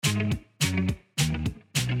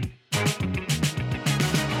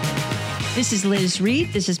This is Liz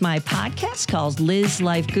Reed. This is my podcast called Liz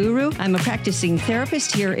Life Guru. I'm a practicing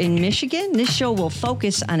therapist here in Michigan. This show will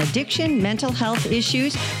focus on addiction, mental health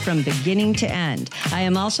issues from beginning to end. I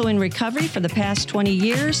am also in recovery for the past 20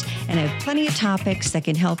 years, and I have plenty of topics that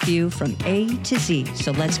can help you from A to Z.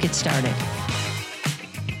 So let's get started.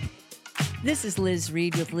 This is Liz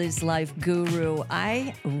Reed with Liz Life Guru.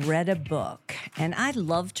 I read a book, and I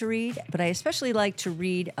love to read, but I especially like to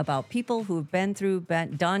read about people who've been through,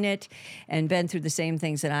 done it, and been through the same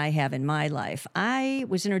things that I have in my life. I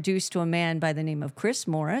was introduced to a man by the name of Chris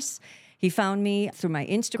Morris. He found me through my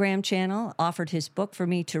Instagram channel, offered his book for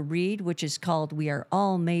me to read, which is called We Are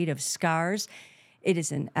All Made of Scars. It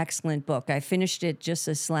is an excellent book. I finished it just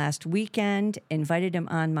this last weekend, invited him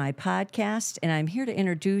on my podcast, and I'm here to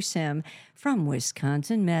introduce him from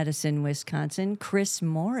Wisconsin, Madison, Wisconsin, Chris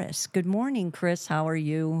Morris. Good morning, Chris. How are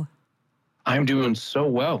you? I'm doing so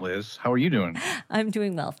well, Liz. How are you doing? I'm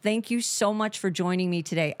doing well. Thank you so much for joining me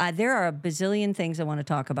today. There are a bazillion things I want to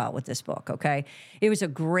talk about with this book, okay? It was a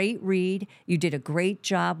great read. You did a great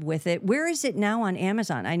job with it. Where is it now on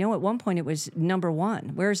Amazon? I know at one point it was number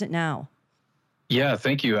one. Where is it now? Yeah,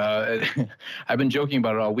 thank you. I've been joking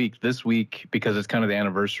about it all week. This week, because it's kind of the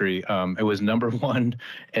anniversary, it was number one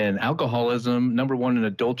in alcoholism, number one in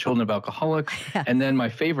adult children of alcoholics, and then my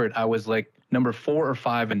favorite, I was like number 4 or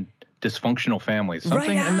 5 in dysfunctional families.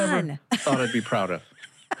 Something I never thought I'd be proud of.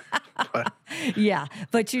 Yeah,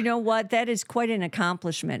 but you know what? That is quite an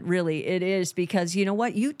accomplishment, really. It is, because you know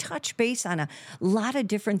what? You touch base on a lot of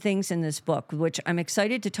different things in this book, which I'm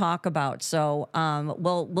excited to talk about. So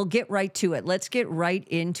we'll get right to it. Let's get right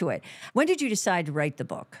into it. When did you decide to write the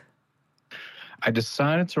book? I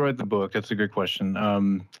decided to write the book. That's a good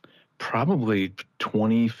question. Probably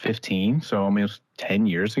 2015. So, it was 10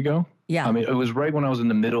 years ago. Yeah. It was right when I was in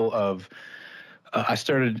the middle of I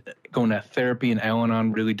started going to therapy and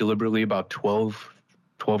Al-Anon really deliberately about 12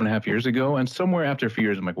 and a half years ago. And somewhere after a few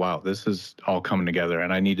years, I'm like, wow, this is all coming together.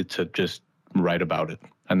 And I needed to just write about it.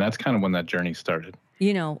 And that's kind of when that journey started.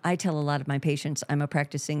 You know, I tell a lot of my patients, I'm a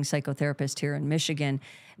practicing psychotherapist here in Michigan,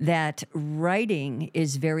 that writing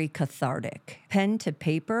is very cathartic. Pen to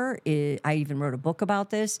paper, I even wrote a book about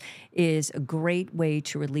this, is a great way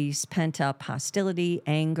to release pent-up hostility,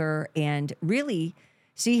 anger, and really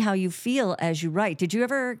see how you feel as you write. Did you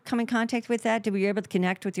ever come in contact with that? Were you able to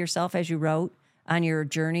connect with yourself as you wrote on your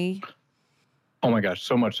journey? Oh my gosh,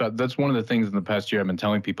 so much. That's one of the things in the past year I've been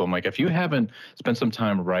telling people. I'm like, if you haven't spent some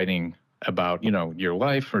time writing about, your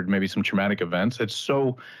life or maybe some traumatic events, it's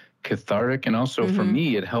so cathartic. And also for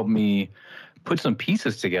me, it helped me put some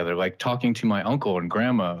pieces together, like talking to my uncle and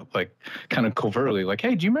grandma, like kind of covertly, like,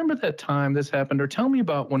 hey, do you remember that time this happened? Or tell me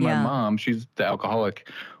about when my mom, she's the alcoholic,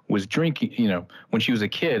 was drinking, when she was a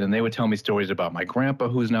kid, and they would tell me stories about my grandpa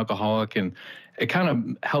who's an alcoholic. And it kind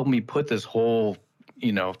of helped me put this whole,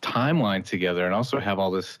 timeline together, and also have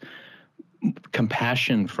all this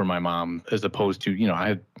compassion for my mom, as opposed to, I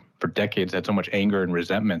had for decades had so much anger and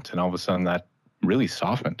resentment, and all of a sudden that really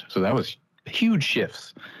softened. So that was huge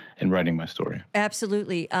shifts in writing my story.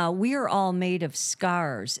 Absolutely. We Are All Made of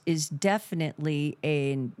Scars is definitely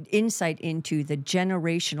an insight into the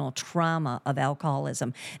generational trauma of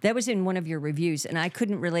alcoholism. That was in one of your reviews, and I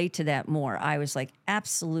couldn't relate to that more. I was like,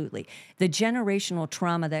 absolutely. The generational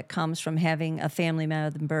trauma that comes from having a family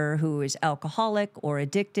member who is alcoholic or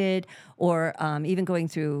addicted, or even going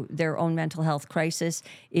through their own mental health crisis,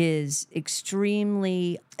 is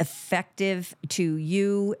extremely effective to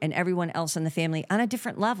you and everyone else in the family on a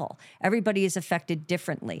different level. Everybody is affected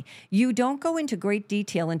differently. You don't go into great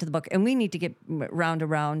detail into the book, and we need to get round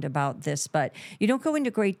about this, but you don't go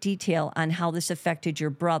into great detail on how this affected your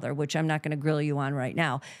brother, which I'm not going to grill you on right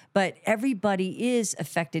now, but everybody is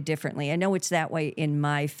affected differently. I know it's that way in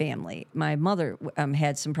my family. My mother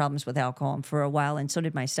had some problems with alcohol for a while, and so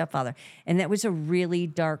did my stepfather, and that was a really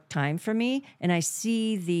dark time for me, and I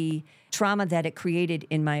see the trauma that it created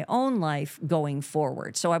in my own life going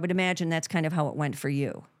forward. So I would imagine that's kind of how it went for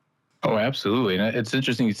you. Oh, absolutely. And it's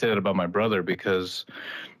interesting you say that about my brother, because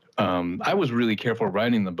I was really careful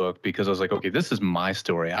writing the book, because I was like, okay, this is my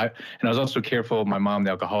story. And I was also careful, my mom,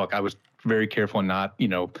 the alcoholic, I was very careful not,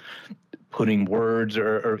 putting words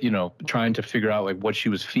or trying to figure out like what she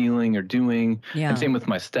was feeling or doing. Yeah. And same with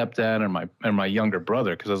my stepdad and my younger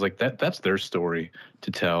brother, because I was like, that's their story to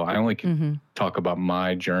tell. I only can talk about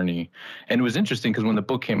my journey. And it was interesting because when the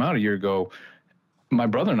book came out a year ago, my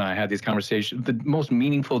brother and I had these conversations, the most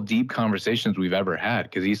meaningful, deep conversations we've ever had,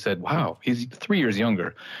 because he said, wow, he's 3 years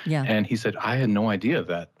younger. Yeah. And he said, I had no idea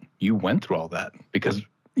that you went through all that, because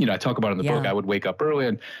I talk about it in the book. Yeah. I would wake up early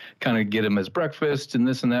and kind of get him his breakfast and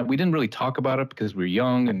this and that. We didn't really talk about it because we were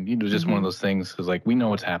young, and just one of those things. Is like we know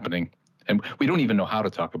what's happening, and we don't even know how to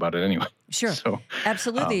talk about it anyway. Sure. So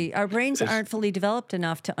Absolutely. Our brains aren't fully developed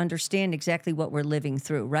enough to understand exactly what we're living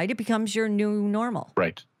through, right? It becomes your new normal.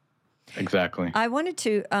 right, exactly. I wanted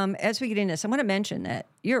to, as we get into this, I want to mention that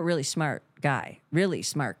you're a really smart guy, really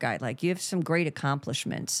smart guy. Like you have some great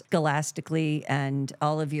accomplishments scholastically, and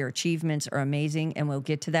all of your achievements are amazing, and we'll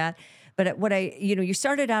get to that. But you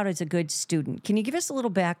started out as a good student. Can you give us a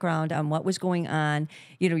little background on what was going on?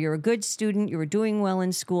 You're a good student, you were doing well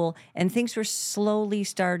in school, and things were slowly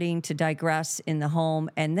starting to digress in the home.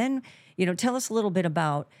 And then, tell us a little bit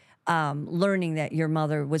about learning that your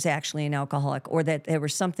mother was actually an alcoholic, or that there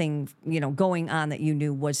was something, going on that you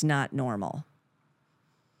knew was not normal.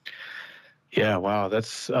 Yeah, wow,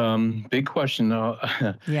 that's big question though.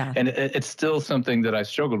 Yeah. And it's still something that I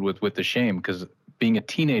struggled with the shame, because being a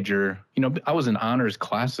teenager, I was in honors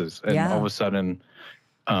classes, and all of a sudden,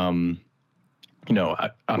 I'm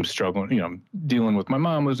struggling, I'm dealing with my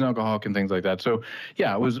mom who's an alcoholic and things like that. So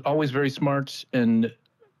yeah, I was always very smart, and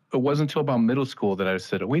it wasn't until about middle school that I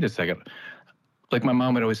said, wait a second. Like my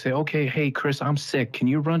mom would always say, okay, hey, Chris, I'm sick. Can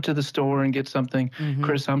you run to the store and get something?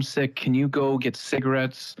 Chris, I'm sick. Can you go get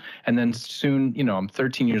cigarettes? And then soon, I'm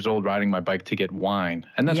 13 years old riding my bike to get wine.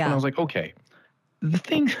 And that's when I was like, okay, the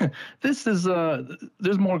thing, this is,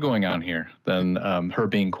 there's more going on here than her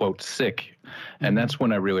being, quote, sick. And that's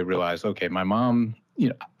when I really realized, okay, my mom,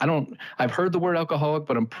 I've heard the word alcoholic,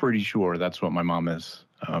 but I'm pretty sure that's what my mom is.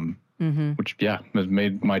 Which, has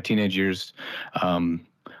made my teenage years,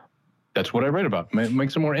 that's what I write about. It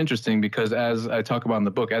makes it more interesting, because as I talk about in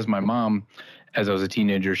the book, as my mom, as I was a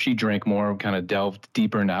teenager, she drank more, kind of delved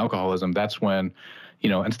deeper into alcoholism. That's when,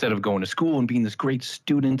 instead of going to school and being this great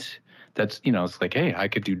student, that's, it's like, hey, I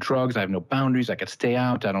could do drugs. I have no boundaries. I could stay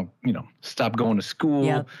out. I don't, stop going to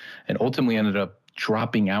school, and ultimately ended up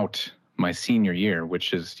dropping out my senior year,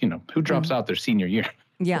 which is, who drops out their senior year?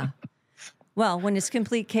 Yeah. Well, when it's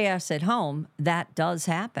complete chaos at home, that does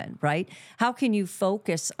happen, right? How can you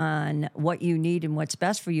focus on what you need and what's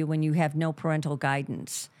best for you when you have no parental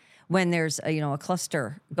guidance? When there's a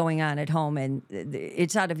cluster going on at home and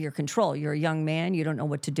it's out of your control. You're a young man, you don't know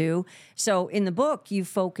what to do. So in the book, you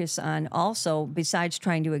focus on also, besides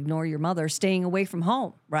trying to ignore your mother, staying away from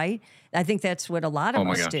home, right? I think that's what a lot of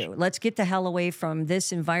us do. Let's get the hell away from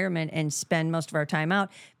this environment and spend most of our time out,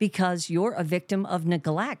 because you're a victim of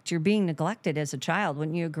neglect. You're being neglected as a child.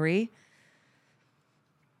 Wouldn't you agree?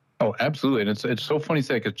 Oh, absolutely. And it's so funny to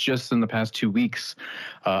say, because just in the past 2 weeks,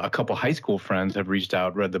 a couple high school friends have reached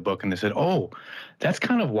out, read the book, and they said, oh, that's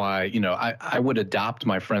kind of why, I would adopt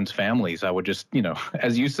my friends' families. I would just,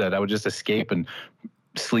 as you said, I would just escape and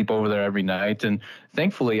sleep over there every night. And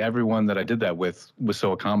thankfully, everyone that I did that with was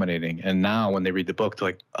so accommodating. And now when they read the book, they're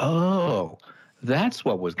like, oh, that's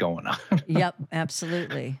what was going on. Yep,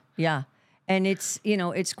 absolutely. Yeah. And it's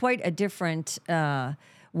quite a different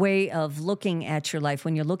way of looking at your life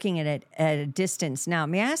when you're looking at it at a distance. Now,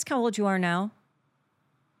 may I ask how old you are now?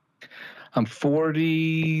 I'm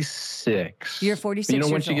 46. You're 46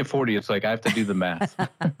 once you get 40, it's like I have to do the math.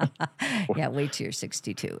 Yeah, wait till you're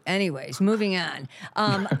 62. Anyways, moving on.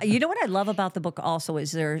 You know what I love about the book also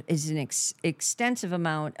is there is an extensive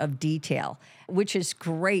amount of detail, which is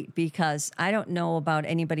great, because I don't know about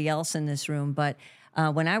anybody else in this room, but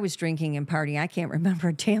when I was drinking and partying, I can't remember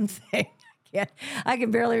a damn thing. I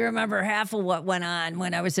can barely remember half of what went on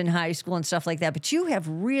when I was in high school and stuff like that. But you have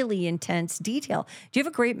really intense detail. Do you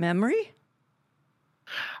have a great memory?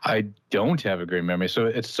 I don't have a great memory. So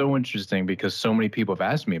it's so interesting, because so many people have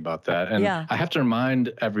asked me about that. And I have to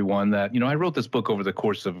remind everyone that, I wrote this book over the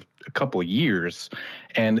course of a couple of years.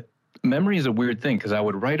 And memory is a weird thing, because I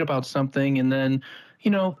would write about something and then,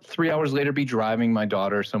 3 hours later be driving my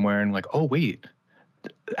daughter somewhere and like, oh, wait.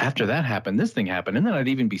 After that happened, this thing happened. And then I'd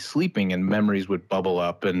even be sleeping and memories would bubble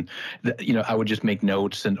up, and, I would just make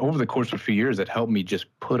notes. And over the course of a few years, it helped me just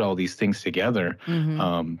put all these things together.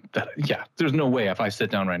 There's no way if I sit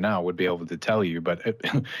down right now I would be able to tell you, but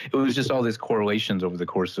it was just all these correlations over the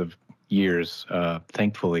course of years,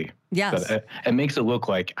 thankfully. Yes. It makes it look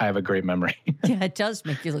like I have a great memory. Yeah, it does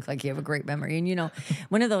make you look like you have a great memory. And,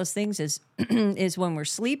 one of those things is is when we're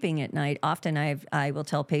sleeping at night, often I will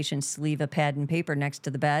tell patients to leave a pad and paper next to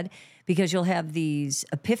the bed, because you'll have these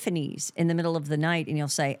epiphanies in the middle of the night and you'll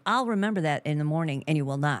say, I'll remember that in the morning, and you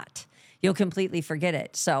will not. You'll completely forget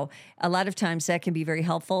it. So a lot of times that can be very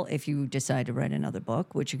helpful if you decide to write another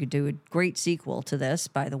book, which you could do a great sequel to this,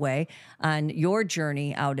 by the way, on your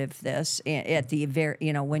journey out of this at the very,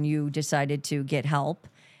 when you decided to get help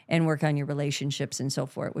and work on your relationships and so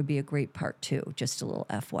forth would be a great part too. Just a little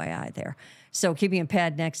FYI there. So keeping a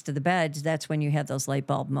pad next to the bed, that's when you have those light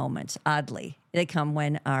bulb moments. Oddly, they come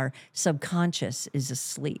when our subconscious is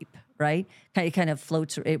asleep, right? It kind of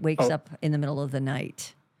floats, it wakes up in the middle of the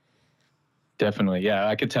night. Definitely. Yeah.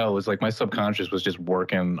 I could tell it was like my subconscious was just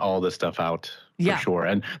working all this stuff out for sure.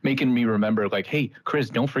 And making me remember like, hey,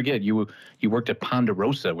 Chris, don't forget you worked at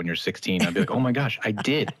Ponderosa when you're 16. I'd be like, oh my gosh, I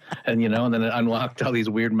did. And, and then it unlocked all these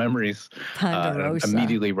weird memories. Ponderosa.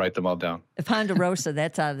 Immediately write them all down. Ponderosa,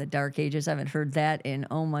 that's out of the dark ages. I haven't heard that in,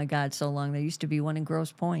 oh my God, so long. There used to be one in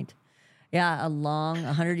Grosse Pointe. Yeah,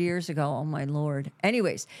 100 years ago. Oh, my Lord.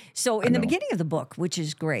 Anyways, so in the beginning of the book, which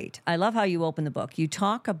is great, I love how you open the book. You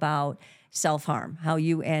talk about self-harm, how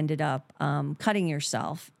you ended up cutting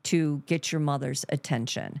yourself to get your mother's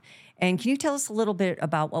attention. And can you tell us a little bit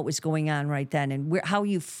about what was going on right then and how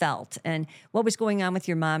you felt and what was going on with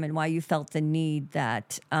your mom and why you felt the need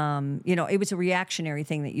that, it was a reactionary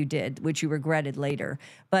thing that you did, which you regretted later.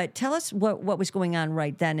 But tell us what was going on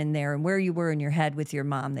right then and there and where you were in your head with your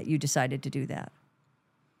mom that you decided to do that.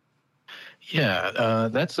 Yeah,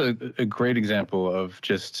 that's a great example of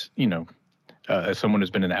just, as someone who's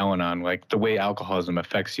been in Al-Anon, like the way alcoholism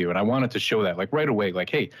affects you. And I wanted to show that like right away, like,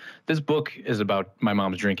 hey, this book is about my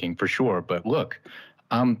mom's drinking for sure. But look,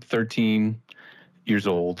 I'm 13 years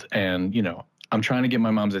old and, I'm trying to get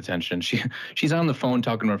my mom's attention. She's on the phone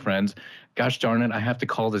talking to her friends. Gosh darn it, I have to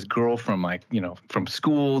call this girl from from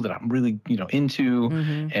school that I'm really, into.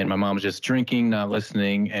 Mm-hmm. And my mom's just drinking, not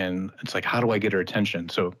listening. And it's like, how do I get her attention?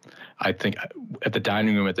 So I think at the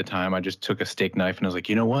dining room at the time, I just took a steak knife and I was like,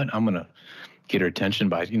 you know what? I'm going to get her attention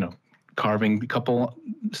by, carving a couple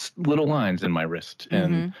little lines in my wrist.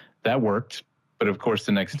 And that worked. But of course,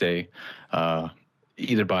 the next day,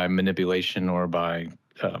 either by manipulation or by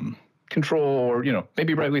control or,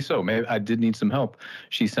 maybe rightly so, maybe I did need some help.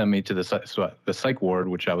 She sent me to the psych ward,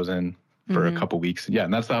 which I was in for a couple weeks. Yeah,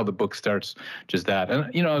 and that's how the book starts, just that.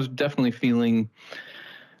 And, I was definitely feeling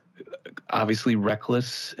obviously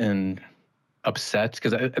reckless and upset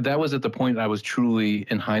because that was at the point I was truly,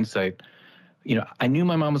 in hindsight, I knew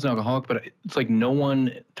my mom was an alcoholic, but it's like no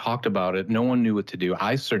one talked about it. No one knew what to do.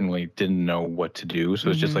 I certainly didn't know what to do.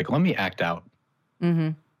 So it's just like, let me act out.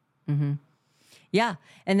 Yeah.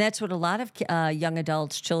 And that's what a lot of young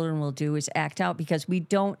adults, children will do is act out because we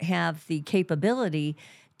don't have the capability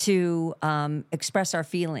to express our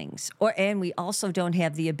feelings. And we also don't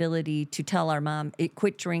have the ability to tell our mom,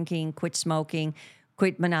 quit drinking, quit smoking,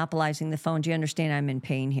 quit monopolizing the phone. Do you understand I'm in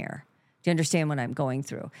pain here? Do you understand what I'm going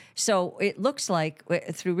through? So it looks like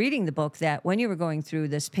through reading the book that when you were going through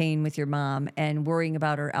this pain with your mom and worrying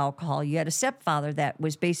about her alcohol, you had a stepfather that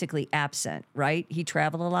was basically absent, right? He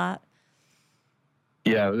traveled a lot.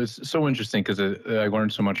 Yeah, it was so interesting because I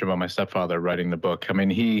learned so much about my stepfather writing the book. I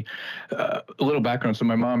mean, a little background. So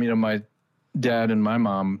my mom, my dad and my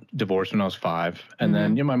mom divorced when I was 5. And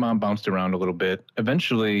then, my mom bounced around a little bit.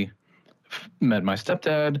 Eventually met my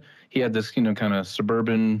stepdad. He had this, kind of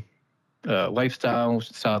suburban lifestyle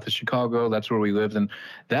south of Chicago. That's where we lived. And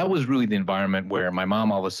that was really the environment where my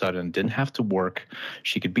mom all of a sudden didn't have to work.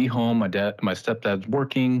 She could be home. My stepdad's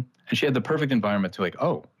working. And she had the perfect environment to like,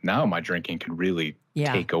 oh, now my drinking could really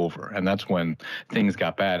take over. And that's when things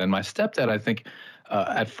got bad. And my stepdad, I think,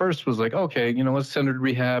 at first was like, okay, let's send her to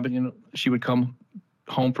rehab. And, she would come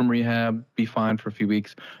home from rehab, be fine for a few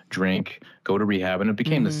weeks, drink, go to rehab. And it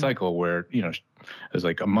became the cycle where, it was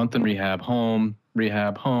like a month in rehab, home.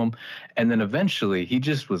 And then eventually he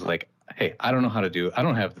just was like, hey, I don't know how to do it. I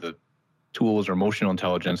don't have the tools or emotional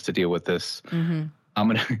intelligence to deal with this.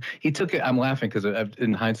 He took it. I'm laughing because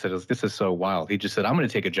in hindsight, this is so wild. He just said, I'm going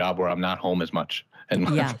to take a job where I'm not home as much and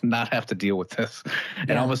not have to deal with this.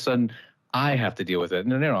 And all of a sudden I have to deal with it.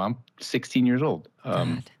 And I'm 16 years old,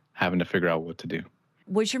 having to figure out what to do.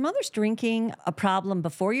 Was your mother's drinking a problem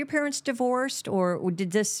before your parents divorced, or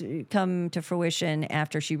did this come to fruition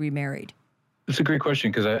after she remarried? It's a great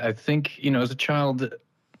question because I think, as a child,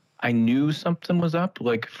 I knew something was up.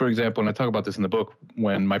 Like, for example, and I talk about this in the book,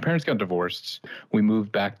 when my parents got divorced, we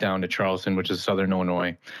moved back down to Charleston, which is southern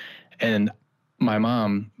Illinois. And my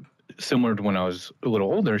mom, similar to when I was a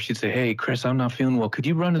little older, she'd say, hey, Chris, I'm not feeling well. Could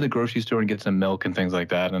you run to the grocery store and get some milk and things like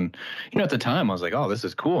that? And, at the time I was like, oh, this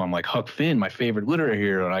is cool. I'm like Huck Finn, my favorite literary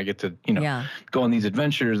hero. And I get to, go on these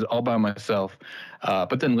adventures all by myself.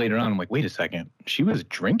 But then later on, I'm like, wait a second, she was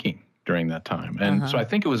drinking during that time. And so I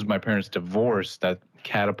think it was my parents' divorce that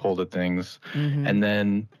catapulted things. And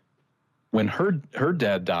then when her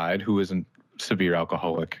dad died, who was a severe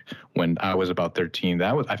alcoholic when I was about 13,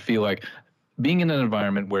 I feel like being in an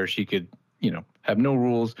environment where she could, have no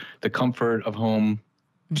rules, the comfort of home,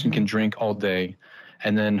 she can drink all day.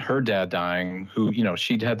 And then her dad dying, who,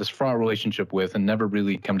 she'd had this fraught relationship with and never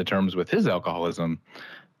really come to terms with his alcoholism.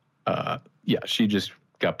 She just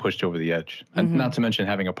got pushed over the edge. And not to mention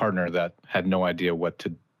having a partner that had no idea what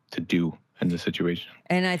to do in the situation.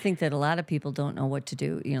 And I think that a lot of people don't know what to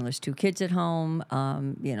do. There's 2 kids at home.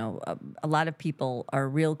 A lot of people are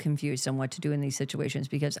real confused on what to do in these situations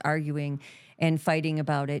because arguing and fighting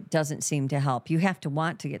about it doesn't seem to help. You have to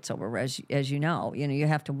want to get sober, as you know. You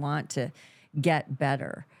have to want to get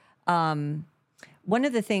better. One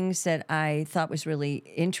of the things that I thought was really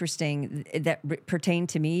interesting that pertained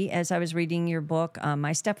to me as I was reading your book,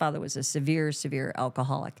 my stepfather was a severe, severe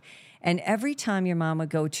alcoholic. And every time your mom would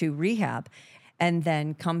go to rehab and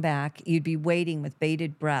then come back, you'd be waiting with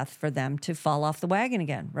bated breath for them to fall off the wagon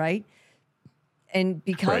again, right? And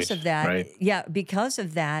because of that, because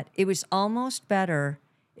of that, it was almost better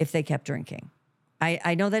if they kept drinking.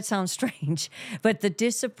 I know that sounds strange, but the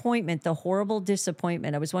disappointment, the horrible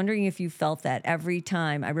disappointment, I was wondering if you felt that every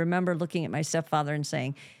time. I remember looking at my stepfather and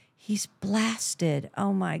saying, he's blasted.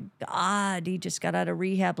 Oh my God, he just got out of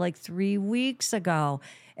rehab like 3 weeks ago.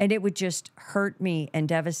 And it would just hurt me and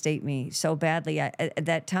devastate me so badly.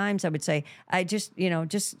 At times I would say, I just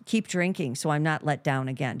keep drinking so I'm not let down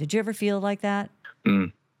again. Did you ever feel like that?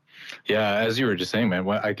 Yeah, as you were just saying, man,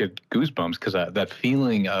 I get goosebumps because that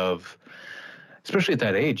feeling of, especially at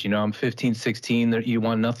that age, I'm 15, 16, you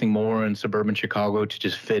want nothing more in suburban Chicago to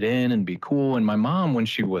just fit in and be cool. And my mom, when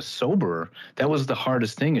she was sober, that was the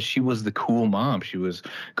hardest thing, is she was the cool mom. She was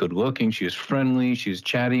good looking. She was friendly. She was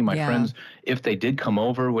chatty. My friends, if they did come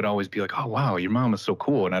over, would always be like, oh, wow, your mom is so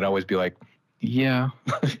cool. And I'd always be like, yeah,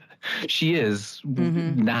 she is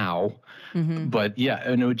now. But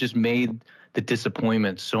and it just made the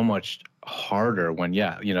disappointment so much harder when,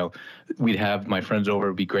 we'd have my friends over,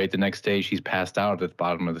 it'd be great. The next day she's passed out at the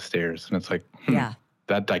bottom of the stairs. And it's like,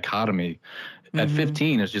 that dichotomy at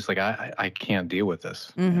 15 is just like, I can't deal with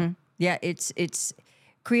this. Yeah, it's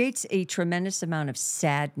creates a tremendous amount of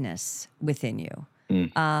sadness within you.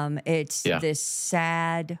 It's this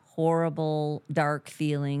sad, horrible, dark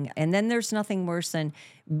feeling. And then there's nothing worse than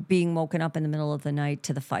being woken up in the middle of the night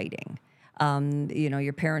to the fighting.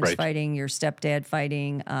 Your parents fighting, your stepdad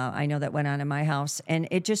fighting. I know that went on in my house. And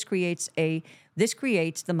it just creates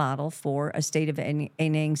the model for a state of an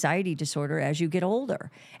anxiety disorder as you get older.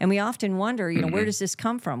 And we often wonder, where does this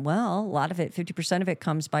come from? Well, a lot of it, 50% of it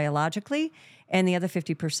comes biologically, and the other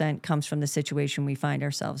 50% comes from the situation we find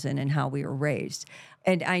ourselves in and how we were raised.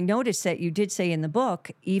 And I noticed that you did say in the book,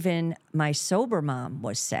 even my sober mom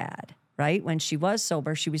was sad, right? When she was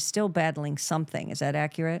sober, she was still battling something. Is that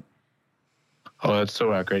accurate? Oh, that's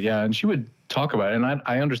so accurate. Yeah. And she would talk about it. And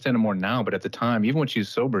I understand it more now. But at the time, even when she's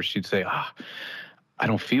sober, she'd say, I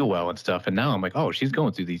don't feel well and stuff. And now I'm like, oh, she's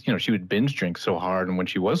going through these, she would binge drink so hard. And when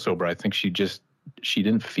she was sober, I think she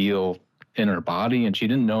didn't feel in her body and she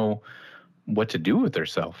didn't know what to do with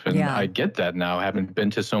herself. And I get that now, having been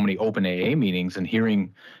to so many open AA meetings and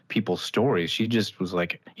hearing people's stories. She just was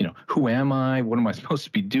like, who am I? What am I supposed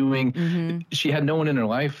to be doing? She had no one in her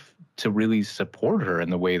life to really support her in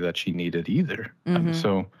the way that she needed either.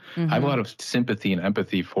 So I have a lot of sympathy and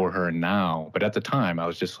empathy for her now. But at the time, I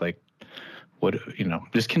was just like,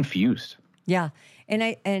 just confused. Yeah.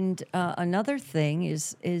 And another thing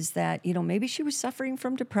is that, maybe she was suffering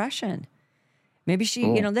from depression. Maybe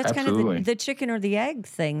she, that's absolutely. kind of the chicken or the egg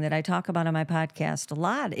thing that I talk about on my podcast a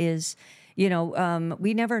lot is,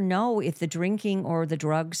 we never know if the drinking or the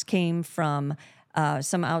drugs came from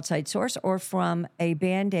some outside source or from a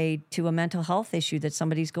Band-Aid to a mental health issue that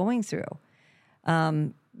somebody's going through.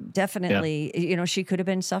 Definitely, she could have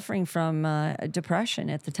been suffering from depression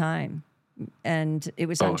at the time, and it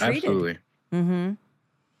was untreated. Absolutely.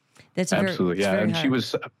 That's absolutely, very and hard.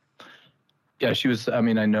 she was, I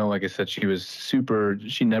mean, I know, like I said, she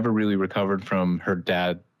never really recovered from her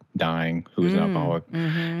dad dying, who was an alcoholic.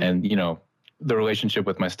 And, the relationship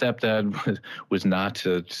with my stepdad was not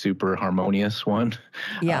a super harmonious one.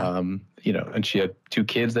 Yeah. And she had 2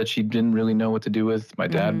 kids that she didn't really know what to do with. My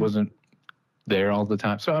dad wasn't there all the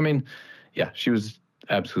time. So, I mean, she was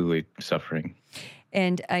absolutely suffering.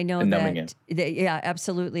 And I know that,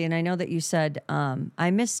 absolutely. And I know that you said,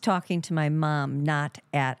 I miss talking to my mom, not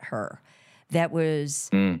at her. That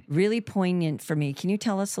was really poignant for me. Can you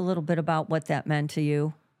tell us a little bit about what that meant to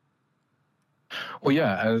you? Well,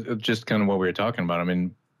 just kind of what we were talking about. I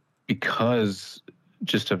mean, because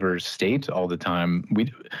just of her state all the time,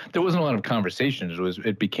 there wasn't a lot of conversations.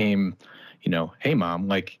 It became, hey, Mom,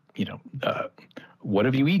 like, what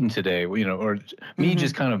have you eaten today? Or me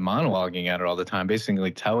just kind of monologuing at her all the time,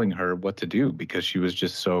 basically telling her what to do because she was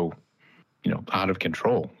just so out of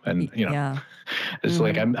control. And, Yeah. it's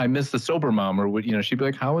like, Mm-hmm. I miss the sober mom, or, she'd be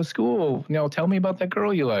like, how was school? Tell me about that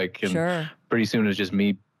girl you like. And Sure. pretty soon it's just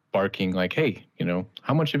me barking like, hey,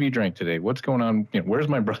 how much have you drank today? What's going on? Where's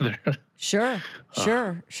my brother? Sure.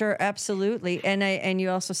 Sure. Absolutely. And you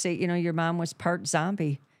also say, your mom was part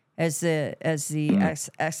zombie as the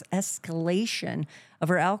escalation of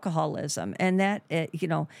her alcoholism. And that,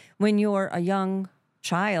 when you're a young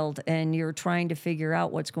child and you're trying to figure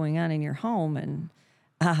out what's going on in your home, and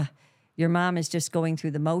your mom is just going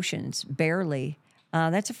through the motions barely,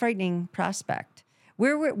 that's a frightening prospect.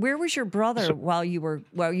 Where was your brother while you were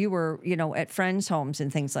at friends' homes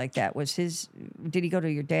and things like that? Did he go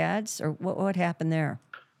to your dad's, or what happened there?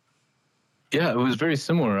 Yeah, it was very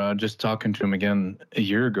similar. Just talking to him again a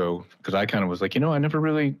year ago, because I kind of was like, I never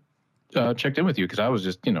really checked in with you, because I was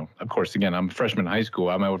just, of course, again, I'm a freshman in high school.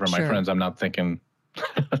 I'm over my Sure. friends. I'm not thinking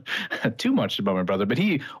too much about my brother, but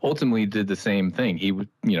he ultimately did the same thing. He, was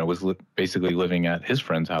basically living at his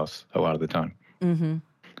friend's house a lot of the time. Mm-hmm.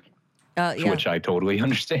 Yeah. Which I totally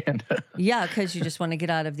understand. Yeah, because you just want to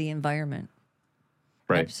get out of the environment.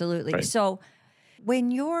 Right. Absolutely. Right. So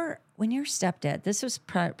when your stepdad, this was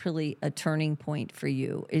probably a turning point for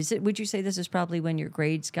you. Would you say this is probably when your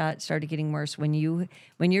grades started getting worse, when your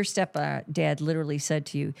stepdad literally said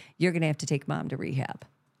to you, you're going to have to take mom to rehab?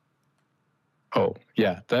 Oh,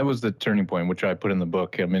 yeah, that was the turning point, which I put in the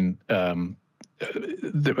book. I mean,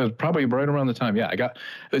 it was probably right around the time. Yeah, I got,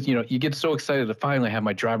 you get so excited to finally have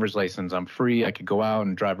my driver's license. I'm free. I could go out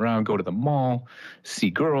and drive around, go to the mall, see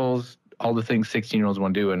girls, all the things 16-year-olds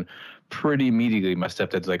want to do. And pretty immediately, my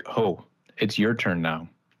stepdad's like, oh, it's your turn now.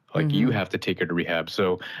 Like, you have to take her to rehab.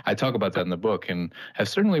 So I talk about that in the book, and I've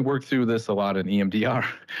certainly worked through this a lot in EMDR,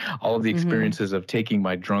 all of the experiences of taking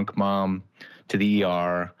my drunk mom to the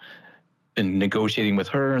ER and negotiating with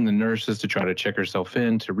her and the nurses to try to check herself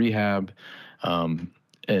in to rehab.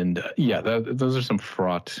 Those are some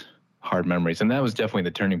fraught, hard memories. And that was definitely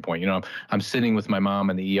the turning point. I'm sitting with my mom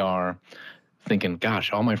in the ER thinking,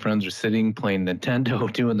 gosh, all my friends are sitting, playing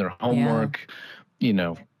Nintendo, doing their homework,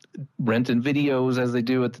 renting videos as they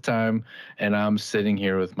do at the time. And I'm sitting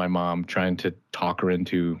here with my mom trying to talk her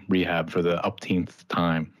into rehab for the upteenth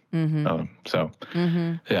time.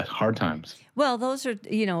 Yeah, hard times. Well, those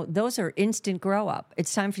are instant grow up.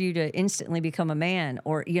 It's time for you to instantly become a man,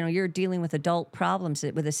 or, you're dealing with adult problems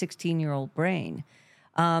with a 16-year-old brain.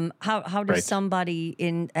 How does Right. somebody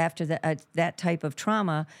after that type of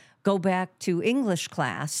trauma go back to English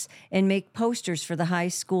class and make posters for the high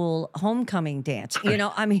school homecoming dance?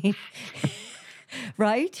 I mean,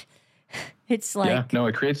 right? It's like,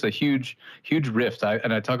 it creates a huge rift.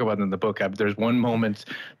 I talk about it in the book. There's one moment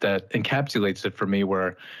that encapsulates it for me,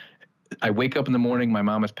 where I wake up in the morning, my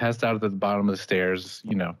mom is passed out at the bottom of the stairs,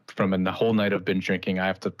 from a whole night of binge drinking. I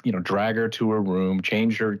have to, drag her to her room,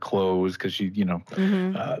 change her clothes because she,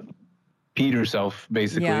 peed herself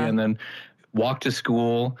basically, and then walk to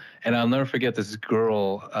school. And I'll never forget this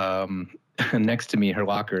girl next to me, her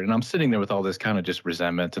locker. And I'm sitting there with all this kind of just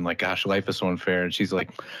resentment and like, gosh, life is so unfair. And she's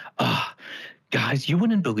like, guys, you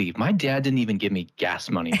wouldn't believe, my dad didn't even give me gas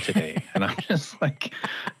money today. And I'm just like,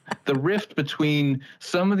 the rift between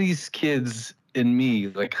some of these kids and me,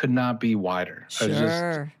 like, could not be wider.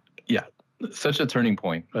 sure. Such a turning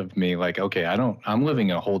point of me. Like, okay, I'm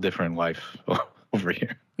living a whole different life over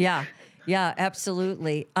here. Yeah. Yeah,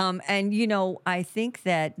 absolutely. And, I think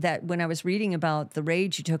that when I was reading about the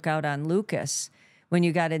rage you took out on Lucas, when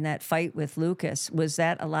you got in that fight with Lucas, was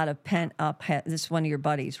that a lot of pent up? This is one of your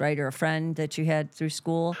buddies, right? Or a friend that you had through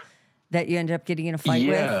school that you ended up getting in a fight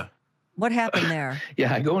with? What happened there?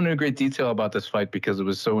 Yeah, I go into great detail about this fight because it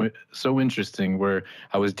was so interesting, where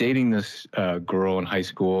I was dating this girl in high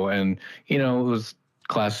school, and, it was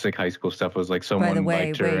classic high school stuff. It was like someone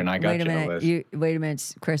liked her and I got jealous. Wait a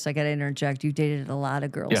minute, Chris, I got to interject. You dated a lot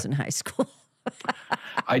of girls in high school.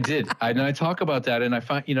 I did. I talk about that, and I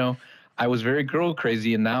find, I was very girl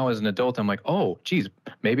crazy, and now as an adult, I'm like, oh, geez,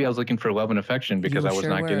 maybe I was looking for love and affection because I was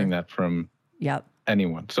not getting that from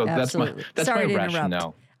anyone. So Absolutely. that's Sorry my to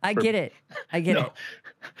rationale. I get it.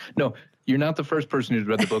 No, you're not the first person who's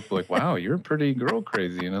read the book like, wow, you're pretty girl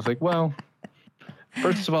crazy. And I was like, well,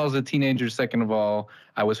 first of all, as a teenager. Second of all,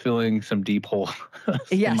 I was feeling some deep hole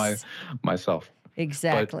in myself.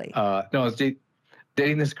 Exactly. But, I was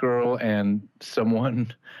dating this girl, and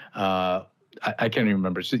someone, I can't even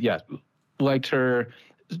remember. So, liked her,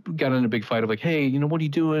 got in a big fight of like, hey, what are you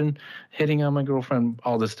doing? Hitting on my girlfriend,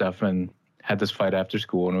 all this stuff. And had this fight after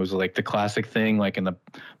school. And it was like the classic thing, like in the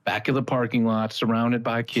back of the parking lot, surrounded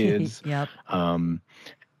by kids. Yep.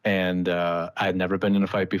 And I had never been in a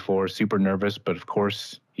fight before, super nervous, but of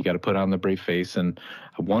course you got to put on the brave face. And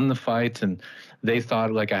I won the fight, and they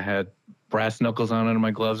thought like I had brass knuckles on under my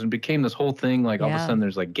gloves, and it became this whole thing. Like all of a sudden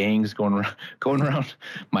there's like gangs going around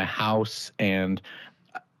my house. And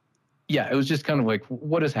yeah, it was just kind of like,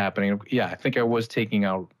 what is happening? Yeah, I think I was taking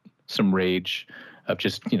out some rage of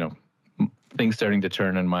just, things starting to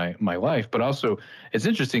turn in my life. But also it's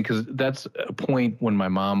interesting because that's a point when my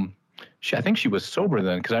mom, I think she was sober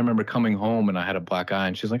then, because I remember coming home and I had a black eye,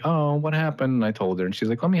 and she's like, "Oh, what happened?" And I told her, and she's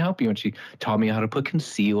like, "Let me help you." And she taught me how to put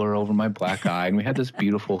concealer over my black eye, and we had this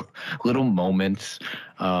beautiful little moment.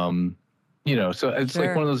 So it's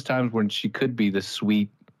like one of those times when she could be the sweet,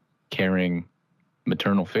 caring,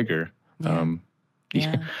 maternal figure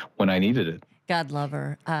when I needed it. God love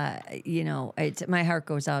her. My heart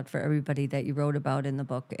goes out for everybody that you wrote about in the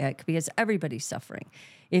book, because everybody's suffering.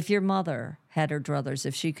 If your mother had her druthers,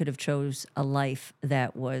 if she could have chose a life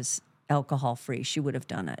that was alcohol-free, she would have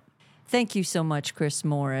done it. Thank you so much, Chris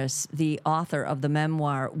Morris, the author of the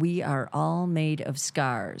memoir, We Are All Made of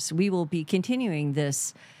Scars. We will be continuing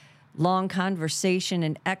this long conversation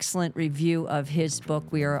and excellent review of his book,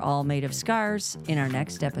 We Are All Made of Scars, in our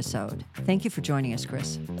next episode. Thank you for joining us,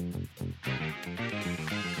 Chris.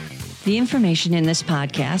 The information in this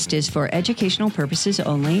podcast is for educational purposes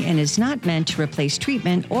only and is not meant to replace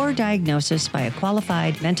treatment or diagnosis by a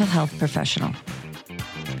qualified mental health professional.